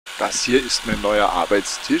Das hier ist mein neuer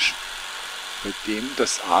Arbeitstisch, bei dem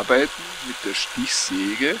das Arbeiten mit der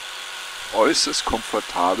Stichsäge äußerst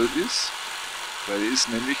komfortabel ist, weil er ist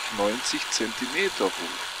nämlich 90 cm hoch.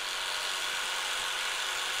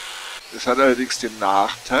 Es hat allerdings den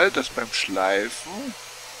Nachteil, dass beim Schleifen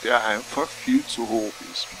der einfach viel zu hoch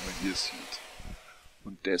ist, wie man hier sieht.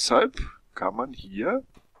 Und deshalb kann man hier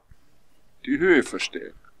die Höhe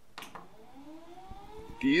verstellen.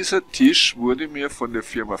 Dieser Tisch wurde mir von der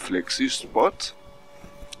Firma FlexiSpot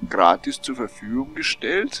gratis zur Verfügung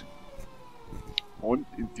gestellt. Und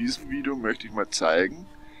in diesem Video möchte ich mal zeigen,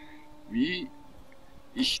 wie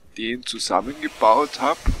ich den zusammengebaut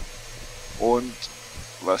habe und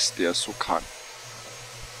was der so kann.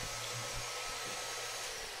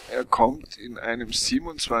 Er kommt in einem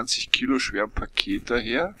 27 Kilo schweren Paket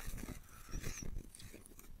daher.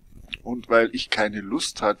 Und weil ich keine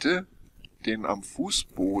Lust hatte, den am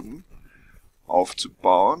Fußboden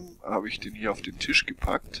aufzubauen, habe ich den hier auf den Tisch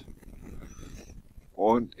gepackt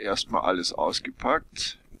und erstmal alles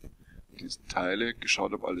ausgepackt, diese Teile,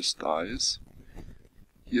 geschaut, ob alles da ist.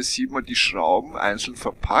 Hier sieht man die Schrauben einzeln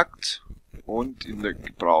verpackt und in der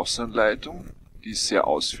Gebrauchsanleitung, die sehr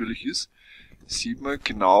ausführlich ist, sieht man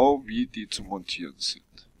genau, wie die zu montieren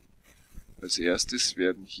sind. Als erstes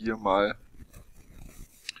werden hier mal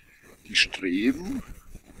die Streben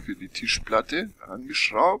für die Tischplatte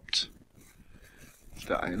angeschraubt. Auf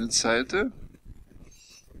der einen Seite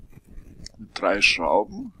mit 3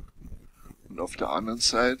 Schrauben und auf der anderen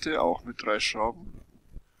Seite auch mit 3 Schrauben.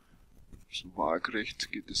 So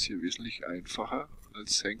waagrecht geht es hier wesentlich einfacher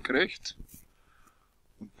als senkrecht.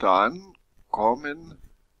 Und dann kommen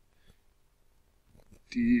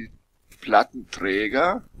die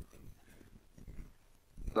Plattenträger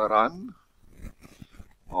daran,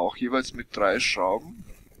 auch jeweils mit 3 Schrauben.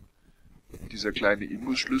 Dieser kleine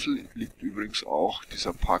Imbusschlüssel liegt übrigens auch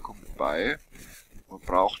dieser Packung bei. Man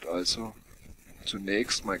braucht also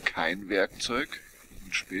zunächst mal kein Werkzeug.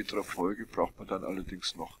 In späterer Folge braucht man dann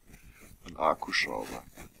allerdings noch einen Akkuschrauber.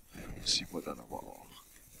 Das sieht man dann aber auch.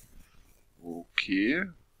 Okay.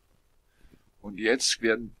 Und jetzt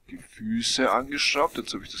werden die Füße angeschraubt.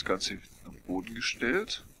 Jetzt habe ich das Ganze am Boden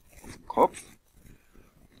gestellt, auf den Kopf,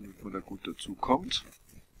 damit man da gut dazu kommt.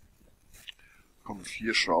 Da kommen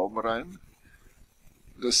 4 Schrauben rein.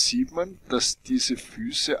 Da sieht man, dass diese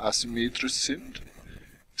Füße asymmetrisch sind.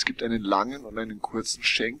 Es gibt einen langen und einen kurzen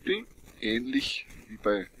Schenkel, ähnlich wie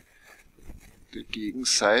bei der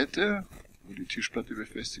Gegenseite, wo die Tischplatte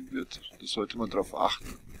befestigt wird. Da sollte man darauf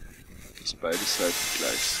achten, dass beide Seiten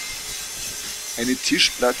gleich sind. Eine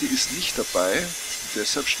Tischplatte ist nicht dabei, und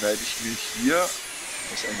deshalb schneide ich mir hier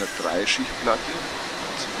aus einer 3-Schichtplatte,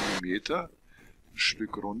 90 mm, ein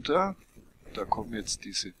Stück runter. Da kommen jetzt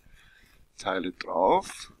diese Teile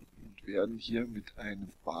drauf und werden hier mit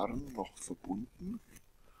einem Barren noch verbunden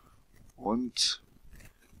und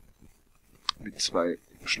mit 2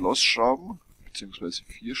 Schlossschrauben bzw.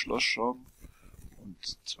 4 Schlossschrauben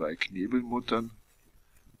und 2 Knebelmuttern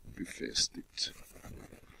befestigt.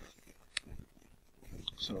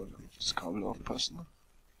 So, dann auf das Kabel aufpassen,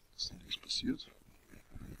 dass da nichts passiert.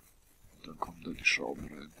 Und dann kommen da die Schrauben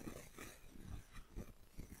rein.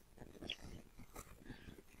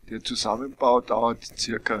 Der Zusammenbau dauert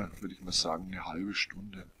circa, würde ich mal sagen, eine halbe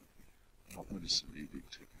Stunde. Dann hat man das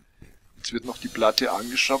erledigt. Jetzt wird noch die Platte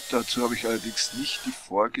angeschraubt. Dazu habe ich allerdings nicht die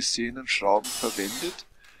vorgesehenen Schrauben verwendet,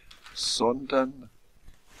 sondern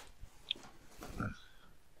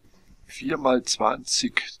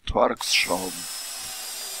 4x20 Torx-Schrauben.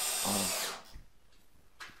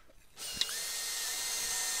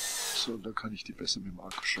 So, da kann ich die besser mit dem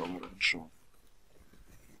Akkuschrauber reinschauen.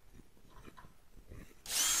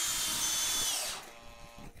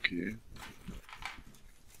 Okay.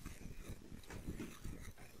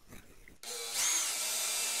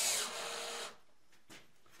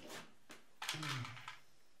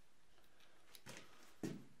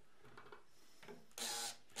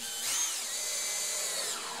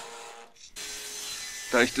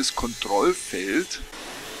 Da ich das Kontrollfeld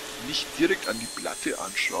nicht direkt an die Platte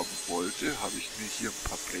anschrauben wollte, habe ich mir hier ein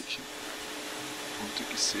paar Brettchen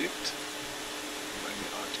runtergesägt, um eine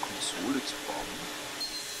Art Konsole zu bauen,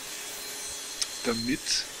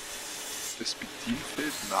 damit das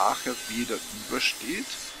Bedienfeld nachher weder übersteht,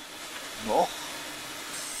 noch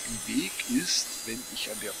im Weg ist, wenn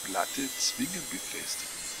ich an der Platte zwingend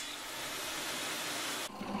befestigen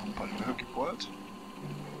will. Noch ein paar Löcher gebohrt.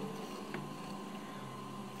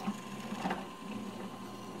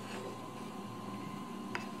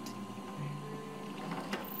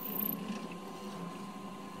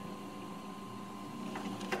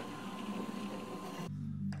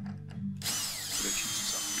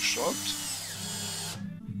 angeschraubt.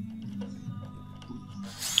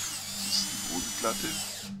 Das ist die Bodenplatte.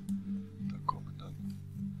 Da kommen dann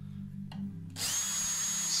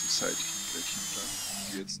diese seitlichen Brettchen dran.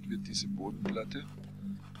 Und jetzt wird diese Bodenplatte,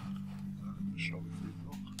 eine Schraube fehlt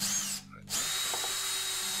noch,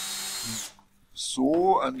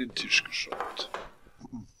 so an den Tisch geschraubt.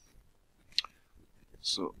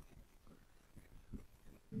 So.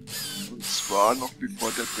 Und zwar noch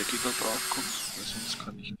bevor der Deckel da drauf kommt, weil sonst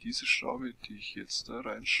kann ich diese Schraube, die ich jetzt da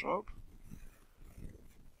reinschraube,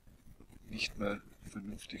 nicht mehr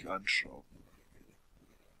vernünftig anschrauben.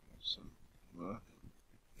 So, ja.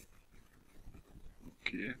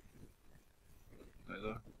 Okay.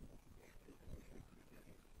 Leider.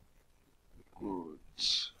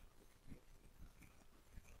 Gut.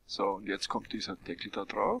 So, und jetzt kommt dieser Deckel da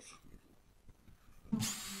drauf.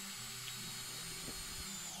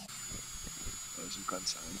 Also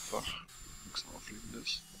ganz einfach, nichts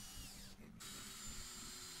Aufregendes.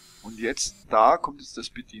 Und jetzt, da kommt jetzt das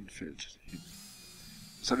Bedienfeld hin.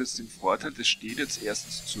 Das hat jetzt den Vorteil, das steht jetzt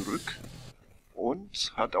erstens zurück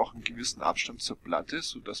und hat auch einen gewissen Abstand zur Platte,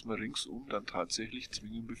 sodass man ringsum dann tatsächlich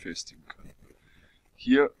zwingend befestigen kann.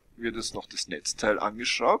 Hier wird jetzt noch das Netzteil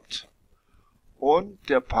angeschraubt und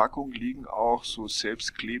der Packung liegen auch so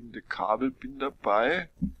selbstklebende Kabelbinder bei,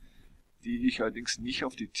 die ich allerdings nicht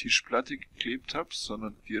auf die Tischplatte geklebt habe,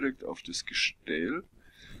 sondern direkt auf das Gestell.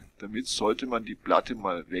 Damit sollte man die Platte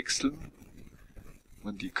mal wechseln,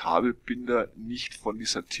 man die Kabelbinder nicht von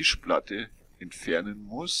dieser Tischplatte entfernen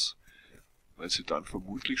muss, weil sie dann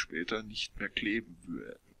vermutlich später nicht mehr kleben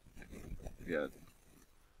werden.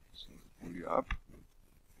 So, Folie ab.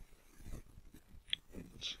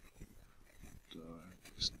 Und da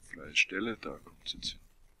ist eine freie Stelle, da kommt es jetzt hin.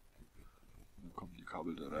 Dann kommen die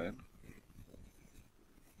Kabel da rein.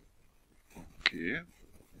 Okay.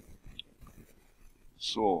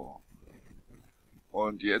 So.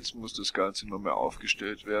 Und jetzt muss das Ganze nochmal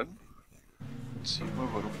aufgestellt werden. Jetzt sieht man,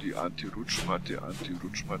 warum die Anti-Rutschmatte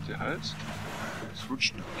heißt. Es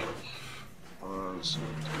rutscht nämlich nicht. Also,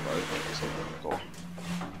 die Gewalt ist dann doch.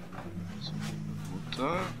 So,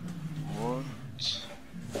 runter. Und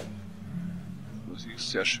das ist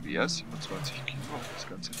sehr schwer, 27 Kilo, das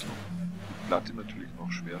ganze Ding. Die Platte natürlich noch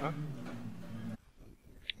schwerer.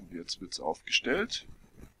 Und jetzt wird es aufgestellt.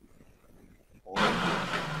 Und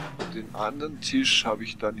den anderen Tisch habe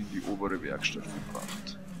ich dann in die obere Werkstatt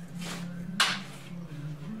gebracht.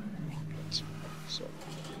 So.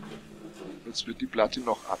 Jetzt wird die Platte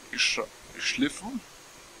noch abgeschliffen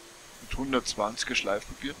mit 120er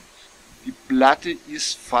Schleifpapier. Die Platte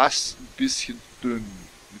ist fast ein bisschen dünn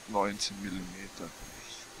mit 19 mm.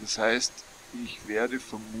 Das heißt, ich werde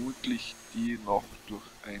vermutlich die noch durch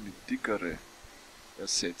eine dickere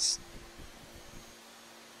ersetzen.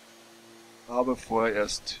 Aber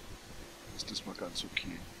vorerst ist das mal ganz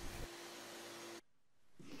okay.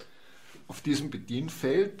 Auf diesem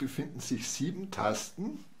Bedienfeld befinden sich 7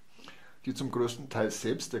 Tasten, die zum größten Teil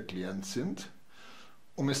selbsterklärend sind.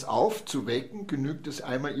 Um es aufzuwecken, genügt es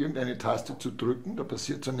einmal irgendeine Taste zu drücken, da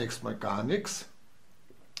passiert zunächst mal gar nichts.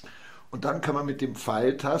 Und dann kann man mit den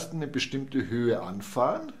Pfeiltasten eine bestimmte Höhe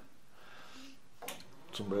anfahren.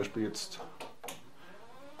 Zum Beispiel jetzt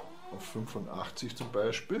auf 85 zum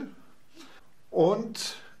Beispiel.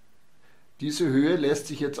 Und diese Höhe lässt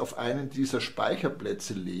sich jetzt auf einen dieser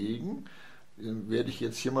Speicherplätze legen. Den werde ich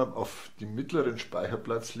jetzt hier mal auf den mittleren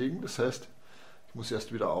Speicherplatz legen. Das heißt, ich muss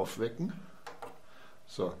erst wieder aufwecken.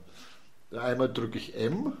 So, einmal drücke ich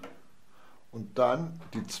M und dann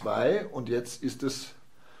die 2 und jetzt ist es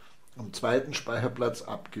am zweiten Speicherplatz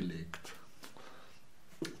abgelegt.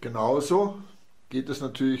 Genauso geht es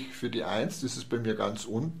natürlich für die 1, das ist bei mir ganz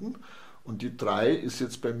unten. Und die 3 ist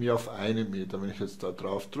jetzt bei mir auf 1 Meter. Wenn ich jetzt da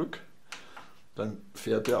drauf drücke, dann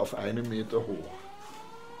fährt er auf 1 Meter hoch.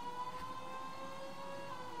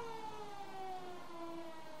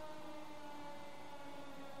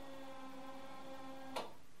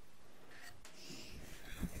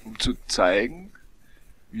 Um zu zeigen,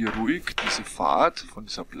 wie ruhig diese Fahrt von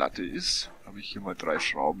dieser Platte ist, habe ich hier mal 3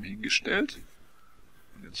 Schrauben hingestellt.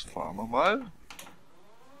 Und jetzt fahren wir mal.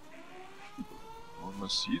 Und man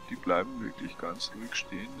sieht, die bleiben wirklich ganz ruhig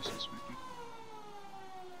stehen. Das ist wirklich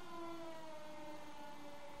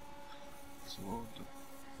so. Und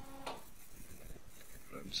dann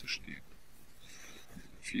bleiben sie stehen.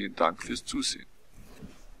 Vielen Dank fürs Zusehen.